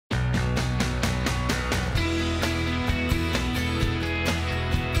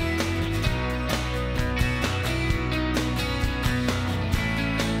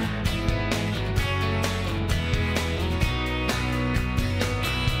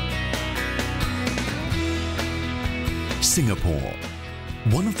Singapore,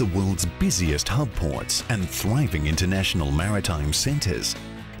 one of the world's busiest hub ports and thriving international maritime centres,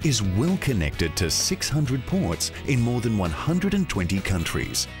 is well connected to 600 ports in more than 120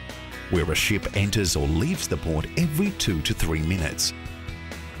 countries, where a ship enters or leaves the port every 2 to 3 minutes.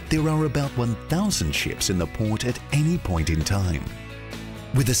 There are about 1,000 ships in the port at any point in time.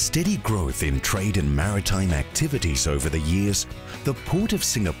 With a steady growth in trade and maritime activities over the years, the Port of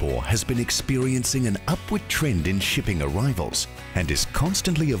Singapore has been experiencing an upward trend in shipping arrivals and is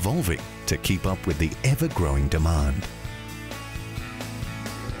constantly evolving to keep up with the ever-growing demand.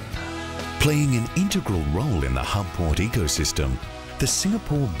 Playing an integral role in the hub port ecosystem, the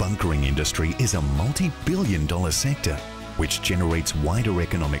Singapore bunkering industry is a multi-billion-dollar sector which generates wider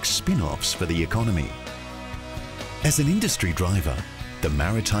economic spin-offs for the economy. As an industry driver, the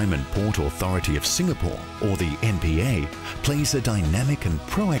Maritime and Port Authority of Singapore, or the MPA, plays a dynamic and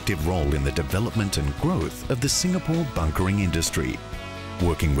proactive role in the development and growth of the Singapore bunkering industry,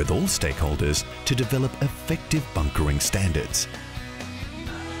 working with all stakeholders to develop effective bunkering standards.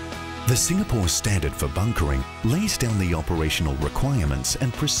 The Singapore Standard for Bunkering lays down the operational requirements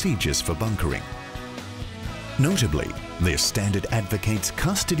and procedures for bunkering. Notably, this standard advocates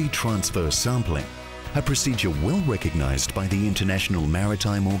custody transfer sampling, a procedure well recognised by the International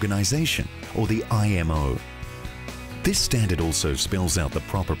Maritime Organization, or the IMO. This standard also spells out the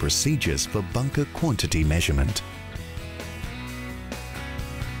proper procedures for bunker quantity measurement.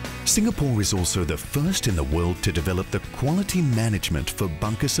 Singapore is also the first in the world to develop the Quality Management for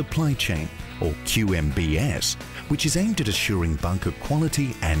Bunker Supply Chain, or QMBS, which is aimed at assuring bunker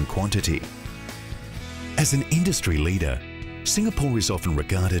quality and quantity. As an industry leader, Singapore is often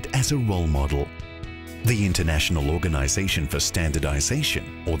regarded as a role model. The International Organization for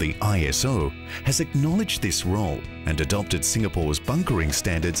Standardization, or the ISO, has acknowledged this role and adopted Singapore's bunkering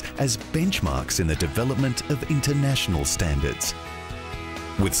standards as benchmarks in the development of international standards.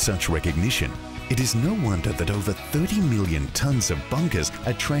 With such recognition, it is no wonder that over 30 million tonnes of bunkers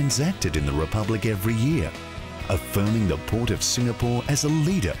are transacted in the Republic every year, affirming the Port of Singapore as a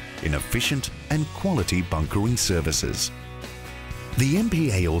leader in efficient and quality bunkering services. The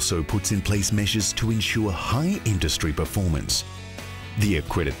MPA also puts in place measures to ensure high industry performance. The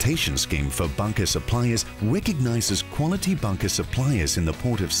accreditation scheme for bunker suppliers recognises quality bunker suppliers in the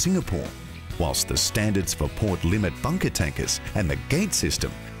Port of Singapore, whilst the standards for port limit bunker tankers and the gate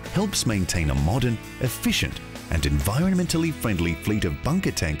system helps maintain a modern, efficient and environmentally friendly fleet of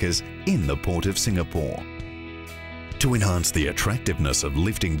bunker tankers in the Port of Singapore. To enhance the attractiveness of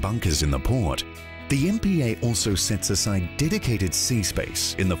lifting bunkers in the port, the MPA also sets aside dedicated sea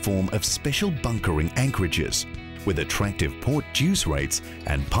space in the form of special bunkering anchorages, with attractive port dues rates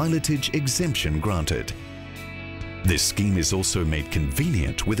and pilotage exemption granted. This scheme is also made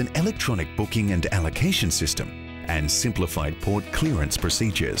convenient with an electronic booking and allocation system and simplified port clearance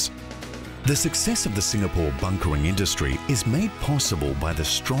procedures. The success of the Singapore bunkering industry is made possible by the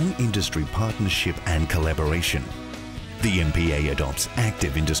strong industry partnership and collaboration. The MPA adopts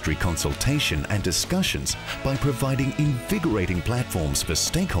active industry consultation and discussions by providing invigorating platforms for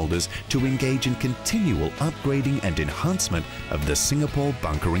stakeholders to engage in continual upgrading and enhancement of the Singapore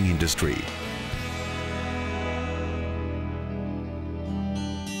bunkering industry.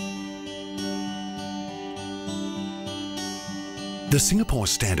 The Singapore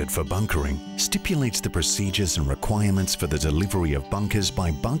Standard for Bunkering stipulates the procedures and requirements for the delivery of bunkers by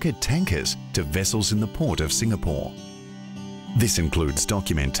bunker tankers to vessels in the Port of Singapore. This includes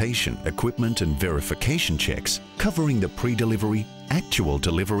documentation, equipment and verification checks covering the pre-delivery, actual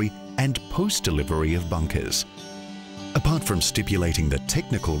delivery and post-delivery of bunkers. Apart from stipulating the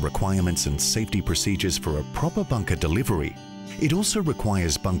technical requirements and safety procedures for a proper bunker delivery, it also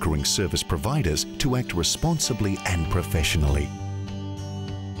requires bunkering service providers to act responsibly and professionally.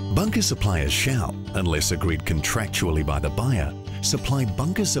 Bunker suppliers shall, unless agreed contractually by the buyer, supply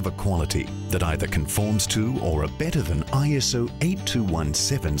bunkers of a quality that either conforms to or are better than ISO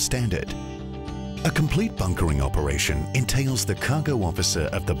 8217 standard. A complete bunkering operation entails the cargo officer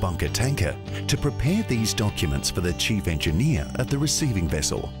of the bunker tanker to prepare these documents for the chief engineer of the receiving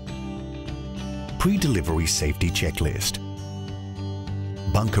vessel. Pre-delivery safety checklist,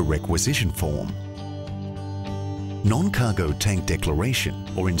 bunker requisition form, non-cargo tank declaration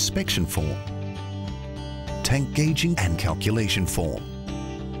or inspection form, tank gauging and calculation form,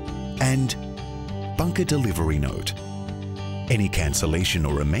 and bunker delivery note. Any cancellation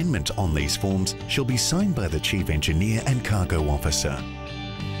or amendment on these forms shall be signed by the Chief Engineer and Cargo Officer.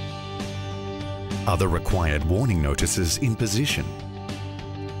 Other required warning notices in position.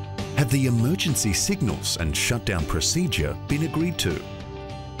 Have the emergency signals and shutdown procedure been agreed to?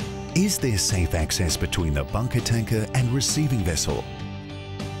 Is there safe access between the bunker tanker and receiving vessel?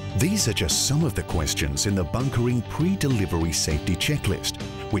 These are just some of the questions in the bunkering pre-delivery safety checklist,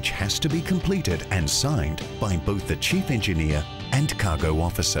 which has to be completed and signed by both the Chief Engineer and Cargo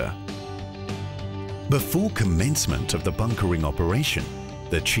Officer. Before commencement of the bunkering operation,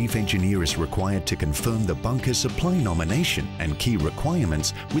 the Chief Engineer is required to confirm the bunker supply nomination and key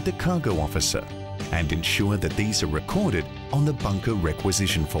requirements with the Cargo Officer and ensure that these are recorded on the bunker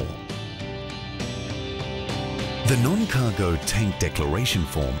requisition form. The non-cargo tank declaration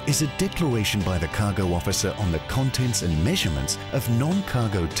form is a declaration by the Cargo Officer on the contents and measurements of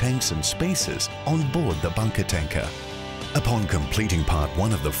non-cargo tanks and spaces on board the bunker tanker. Upon completing Part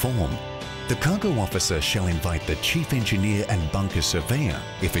 1 of the form, the Cargo Officer shall invite the Chief Engineer and Bunker Surveyor,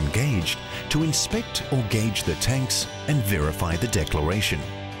 if engaged, to inspect or gauge the tanks and verify the declaration.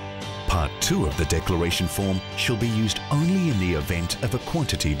 Part 2 of the declaration form shall be used only in the event of a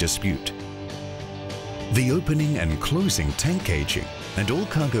quantity dispute. The opening and closing tank gauging and all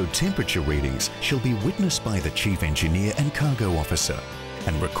cargo temperature readings shall be witnessed by the Chief Engineer and Cargo Officer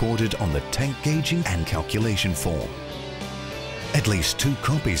and recorded on the tank gauging and calculation form. At least 2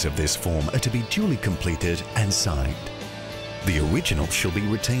 copies of this form are to be duly completed and signed. The original shall be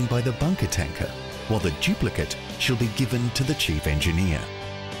retained by the bunker tanker, while the duplicate shall be given to the Chief Engineer.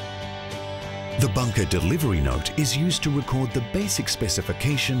 The bunker delivery note is used to record the basic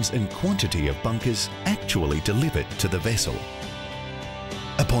specifications and quantity of bunkers actually delivered to the vessel.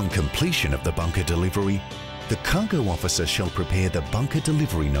 Upon completion of the bunker delivery, the Cargo Officer shall prepare the bunker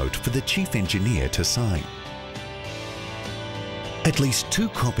delivery note for the Chief Engineer to sign. At least 2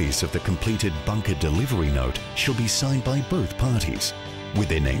 copies of the completed bunker delivery note shall be signed by both parties, with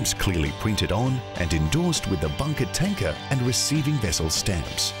their names clearly printed on and endorsed with the bunker tanker and receiving vessel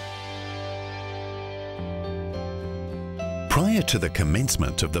stamps. Prior to the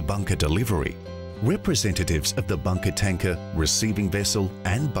commencement of the bunker delivery, representatives of the bunker tanker, receiving vessel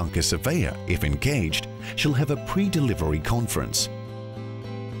and bunker surveyor, if engaged, shall have a pre-delivery conference.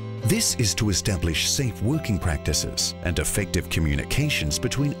 This is to establish safe working practices and effective communications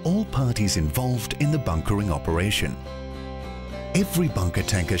between all parties involved in the bunkering operation. Every bunker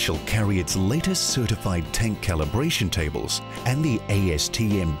tanker shall carry its latest certified tank calibration tables and the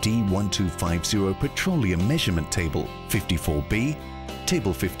ASTM D1250 Petroleum Measurement Table 54B,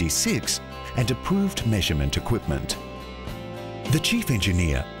 Table 56 and approved measurement equipment. The Chief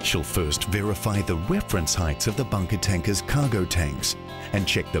Engineer shall first verify the reference heights of the bunker tanker's cargo tanks and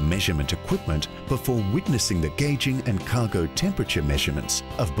check the measurement equipment before witnessing the gauging and cargo temperature measurements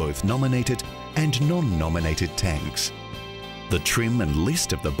of both nominated and non-nominated tanks. The trim and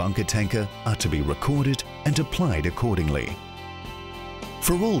list of the bunker tanker are to be recorded and applied accordingly.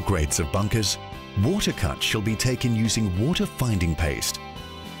 For all grades of bunkers, water cut shall be taken using water finding paste.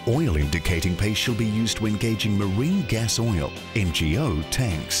 Oil indicating paste shall be used when gauging marine gas oil, MGO,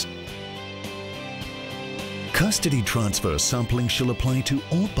 tanks. Custody transfer sampling shall apply to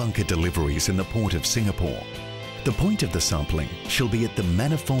all bunker deliveries in the Port of Singapore. The point of the sampling shall be at the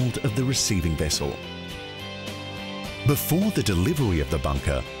manifold of the receiving vessel. Before the delivery of the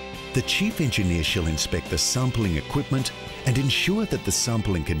bunker, the Chief Engineer shall inspect the sampling equipment and ensure that the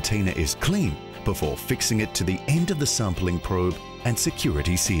sampling container is clean before fixing it to the end of the sampling probe and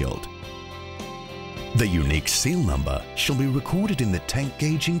security sealed. The unique seal number shall be recorded in the tank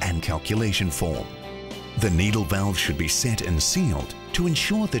gauging and calculation form. The needle valve should be set and sealed to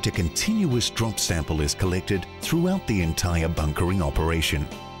ensure that a continuous drop sample is collected throughout the entire bunkering operation.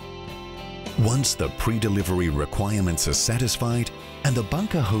 Once the pre-delivery requirements are satisfied and the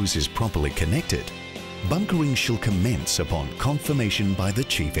bunker hose is properly connected, bunkering shall commence upon confirmation by the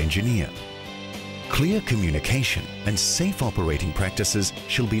Chief Engineer. Clear communication and safe operating practices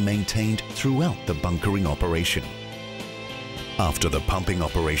shall be maintained throughout the bunkering operation. After the pumping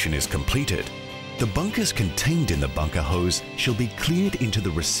operation is completed, the bunkers contained in the bunker hose shall be cleared into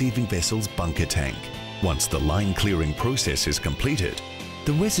the receiving vessel's bunker tank. Once the line clearing process is completed,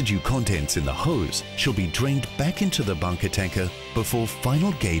 the residue contents in the hose shall be drained back into the bunker tanker before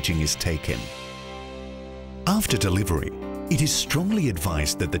final gauging is taken. After delivery, it is strongly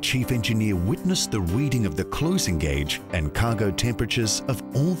advised that the Chief Engineer witness the reading of the closing gauge and cargo temperatures of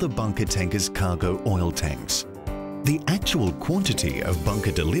all the bunker tanker's cargo oil tanks. The actual quantity of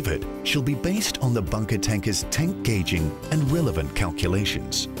bunker delivered shall be based on the bunker tanker's tank gauging and relevant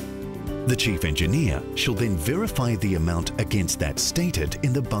calculations. The Chief Engineer shall then verify the amount against that stated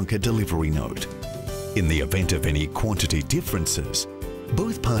in the bunker delivery note. In the event of any quantity differences,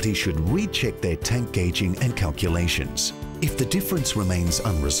 both parties should recheck their tank gauging and calculations. If the difference remains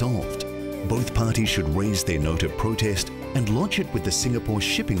unresolved, both parties should raise their note of protest and lodge it with the Singapore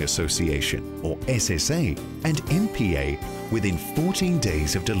Shipping Association, or SSA, and MPA within 14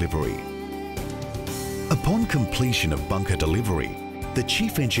 days of delivery. Upon completion of bunker delivery, the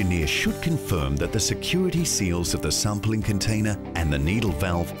Chief Engineer should confirm that the security seals of the sampling container and the needle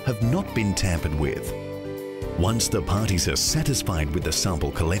valve have not been tampered with. Once the parties are satisfied with the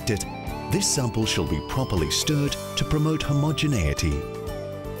sample collected, this sample shall be properly stirred to promote homogeneity.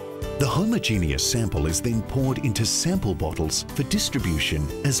 The homogeneous sample is then poured into sample bottles for distribution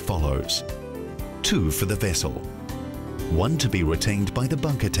as follows: 2 for the vessel, 1 to be retained by the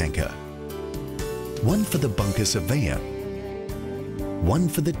bunker tanker, 1 for the bunker surveyor, 1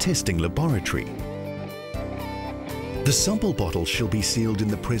 for the testing laboratory. The sample bottle shall be sealed in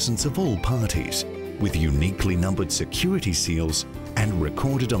the presence of all parties, with uniquely numbered security seals and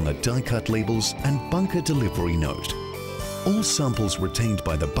recorded on the die-cut labels and bunker delivery note. All samples retained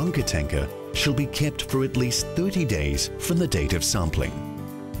by the bunker tanker shall be kept for at least 30 days from the date of sampling.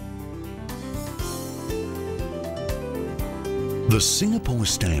 The Singapore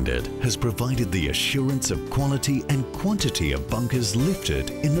Standard has provided the assurance of quality and quantity of bunkers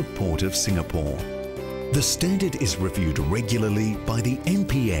lifted in the Port of Singapore. The standard is reviewed regularly by the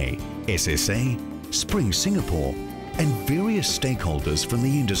MPA, SSA, Spring Singapore, and various stakeholders from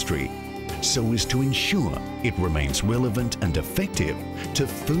the industry, so as to ensure it remains relevant and effective to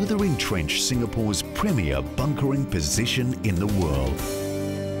further entrench Singapore's premier bunkering position in the world.